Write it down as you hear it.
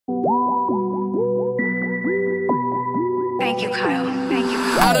Thank you, Kyle. Thank you.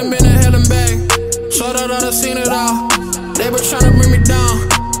 I done been to hell and back. Showed out, I done seen it all. They been tryna bring me down.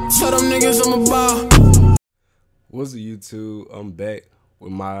 Tell them niggas I'm a ball. What's up, YouTube? I'm back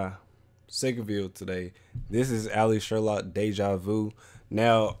with my second video today. This is Allie Sherlock DeJa.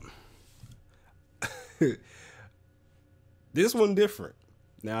 Now, this one different.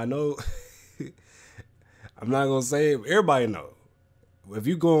 Now I know I'm not gonna say it, but everybody know. If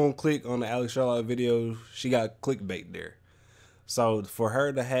you go and click on the Allie Sherlock video, she got clickbait there. So for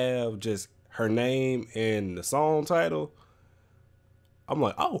her to have just her name and the song title, I'm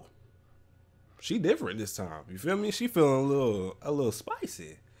like, oh, she different this time. You feel me? She feeling a little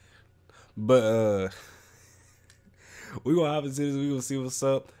spicy. But we gonna hop into this. We gonna see what's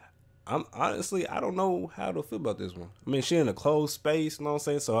up. I'm honestly, I don't know how to feel about this one. I mean, she in a closed space, you know what I'm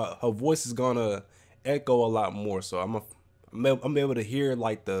saying? So her voice is gonna echo a lot more. So I'm able to hear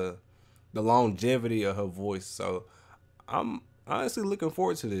like the longevity of her voice. So I'm honestly looking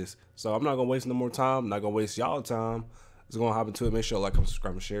forward to this. So I'm not gonna waste no more time. I'm not gonna waste y'all time. Just gonna hop into it. Make sure to like, comment,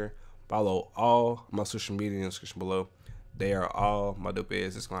 subscribe, and share. Follow all my social media in the description below. They are all my dope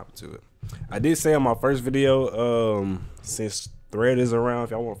ads. Just gonna hop into it. I did say on my first video, since Thread is around,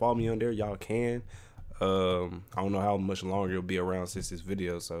 if y'all want to follow me on there, y'all can. I don't know how much longer it'll be around since this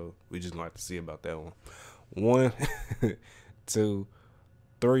video, so we just gonna have to see about that one. 1, 2,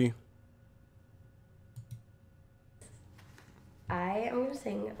 3. I am going to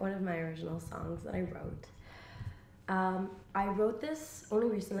sing one of my original songs that I wrote. I wrote this only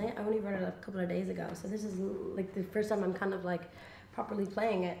recently. I only wrote it a couple of days ago, so this is like the first time I'm kind of like properly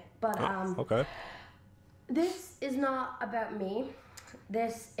playing it. But Okay. This is not about me.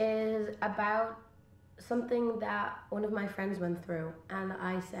 This is about something that one of my friends went through, and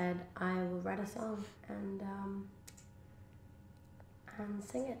I said I will write a song and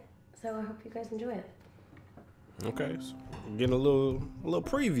sing it. So I hope you guys enjoy it. Okay, so we're getting a little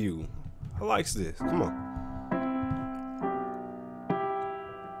preview. I likes this. Come on.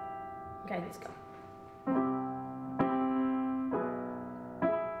 Okay, let's go.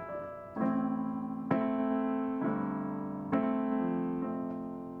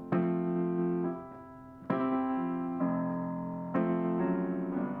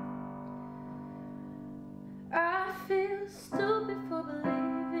 I feel stupid for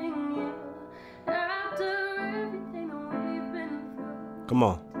believing you after everything that we've been through. Come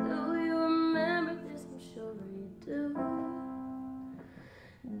on. Do you remember this? I'm sure you do.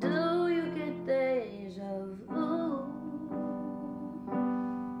 Do you get deja vu?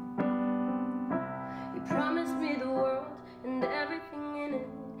 You promised me the world and everything in it.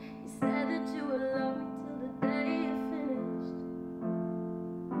 You said that you would love me till the day you finished,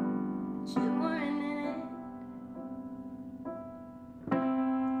 but you weren't in it.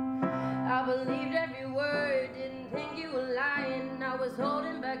 I believed every word, didn't think you were lying. I was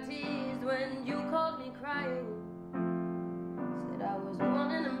holding back tears when you called me crying. Said I was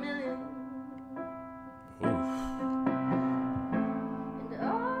one in a million. And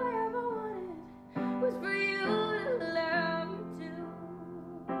all I ever wanted was for you to love me too.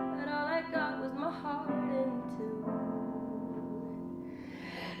 But all I got was my heart in two.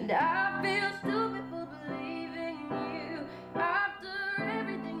 And I feel stupid for believing you after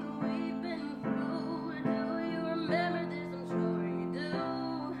everything that we've been through. Do you remember this? I'm sure you do.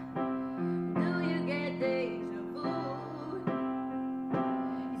 Do you get deja vu?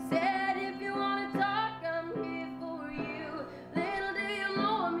 You said if you want to talk, I'm here for you. Little do you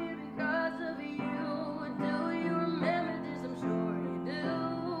know I'm here because of you. Do you remember this? I'm sure you do.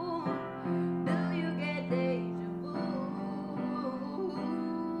 Do you get deja vu?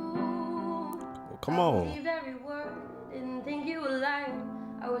 Well, come I on. believed every word, didn't think you were lying.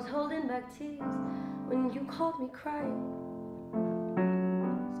 I was holding back tears when you called me crying.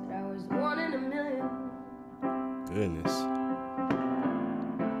 Said I was one in a million. Goodness.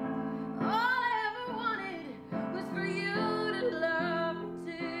 All I ever wanted was for you to love me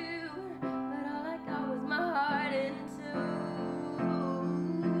too. But all I got was my heart in two.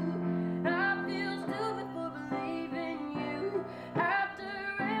 I feel stupid for believing you after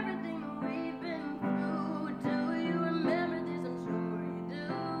everything that we've been through. Do you remember this? I'm sure you do.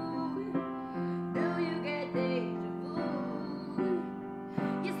 Do you get deja vu?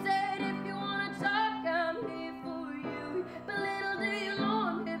 You said if you wanna talk, I'm here for you. But little do you know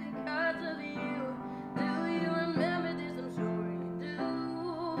I'm here because of you. Do you remember this? I'm sure you do.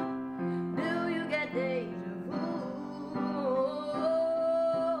 Do you get deja vu?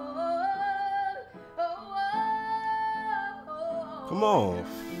 Come on. Do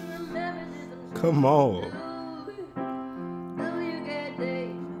you remember this? I'm sure Come on. you do. Do you get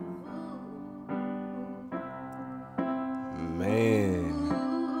deja Man.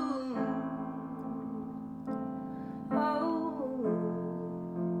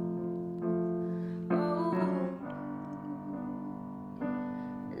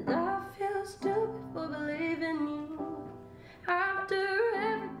 And I feel stupid for believing you after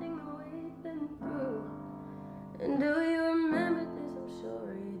everything that we've been through. And do you remember this? I'm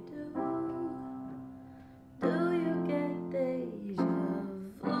sure you do. Do you get deja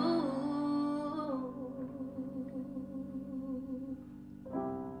vu?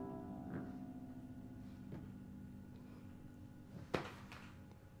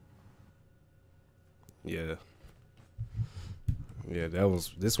 Yeah. Yeah,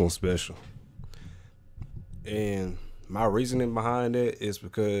 this one's special. And my reasoning behind it is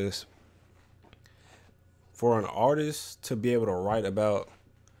because for an artist to be able to write about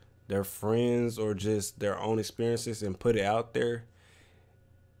their friends or just their own experiences and put it out there,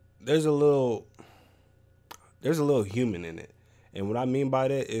 there's a little human in it. And what I mean by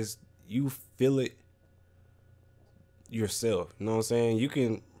that is you feel it yourself. You know what I'm saying? You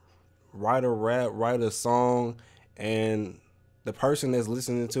can write a rap, write a song, and the person that's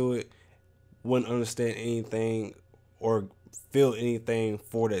listening to it wouldn't understand anything or feel anything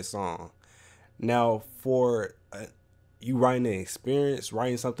for that song. Now, for you writing an experience,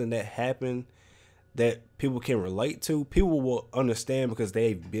 writing something that happened that people can relate to, people will understand because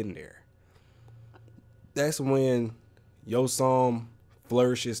they've been there. That's when your song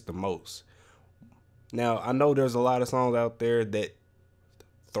flourishes the most. Now, I know there's a lot of songs out there that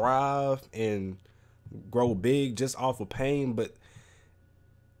thrive and grow big just off of pain, but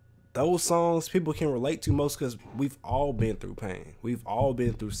those songs people can relate to most because we've all been through pain. We've all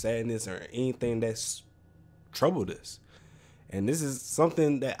been through sadness or anything that's troubled us. And this is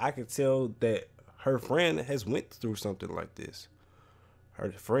something that I could tell that her friend has went through something like this.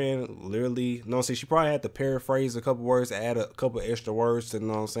 Her friend literally, you know what I'm saying, she probably had to paraphrase a couple words, add a couple extra words to, you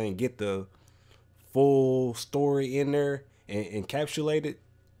know what I'm saying, get the full story in there and encapsulate it.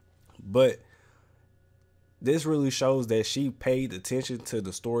 But this really shows that she paid attention to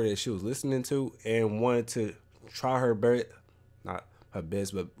the story that she was listening to and wanted to try her best, not her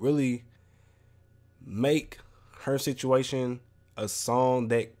best, but really make her situation a song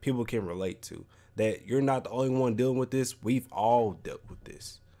that people can relate to. That you're not the only one dealing with this. We've all dealt with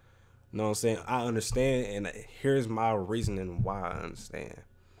this. You know what I'm saying? I understand, and here's my reasoning why I understand.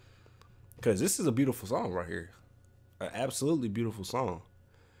 Because this is a beautiful song right here. An absolutely beautiful song.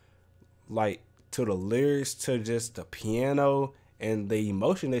 Like, to the lyrics, to just the piano and the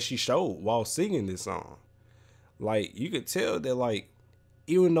emotion that she showed while singing this song. Like, you could tell that, like,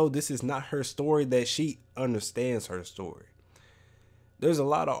 even though this is not her story, that she understands her story. There's a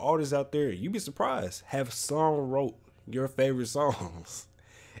lot of artists out there, you'd be surprised, have song wrote your favorite songs.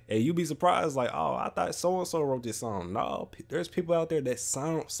 And you'd be surprised, like, oh, I thought so-and-so wrote this song. No, there's people out there that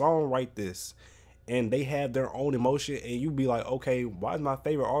song write this. And they have their own emotion. And you'd be like, okay, why is my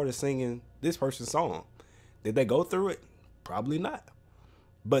favorite artist singing this person's song? Did they go through it? Probably not.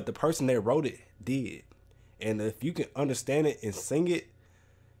 But the person that wrote it did. And if you can understand it and sing it,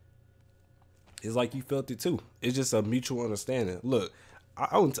 it's like you felt it too. It's just a mutual understanding. Look,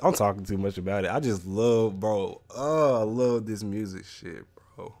 I'm talking too much about it. I just love, bro. Oh, I love this music shit,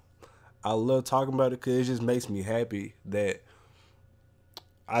 bro. I love talking about it because it just makes me happy that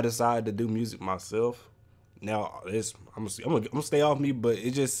I decided to do music myself. Now, I'm gonna stay off me, but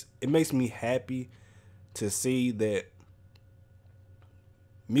it makes me happy to see that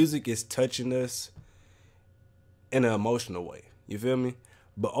music is touching us in an emotional way. You feel me?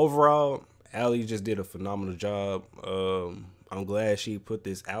 But overall, Allie just did a phenomenal job. I'm glad she put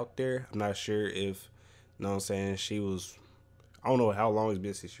this out there. I'm not sure if, you know what I'm saying, I don't know how long it's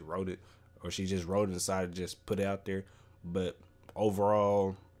been since she wrote it, or she just wrote it and decided to just put it out there. But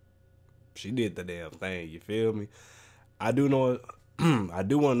overall, she did the damn thing. You feel me? I do want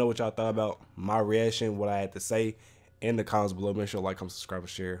to know what y'all thought about my reaction, what I had to say in the comments below. Make sure to like, comment, subscribe, and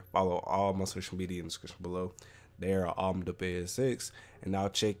share. Follow all my social media in the description below. They are all the PS6. And I'll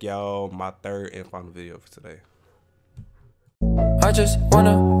check y'all my third and final video for today. I just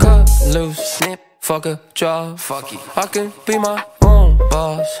wanna cut loose, snip, fuck a job, fuck it. I can be my own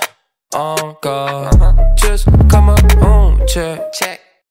boss, on God. Just cut my own check.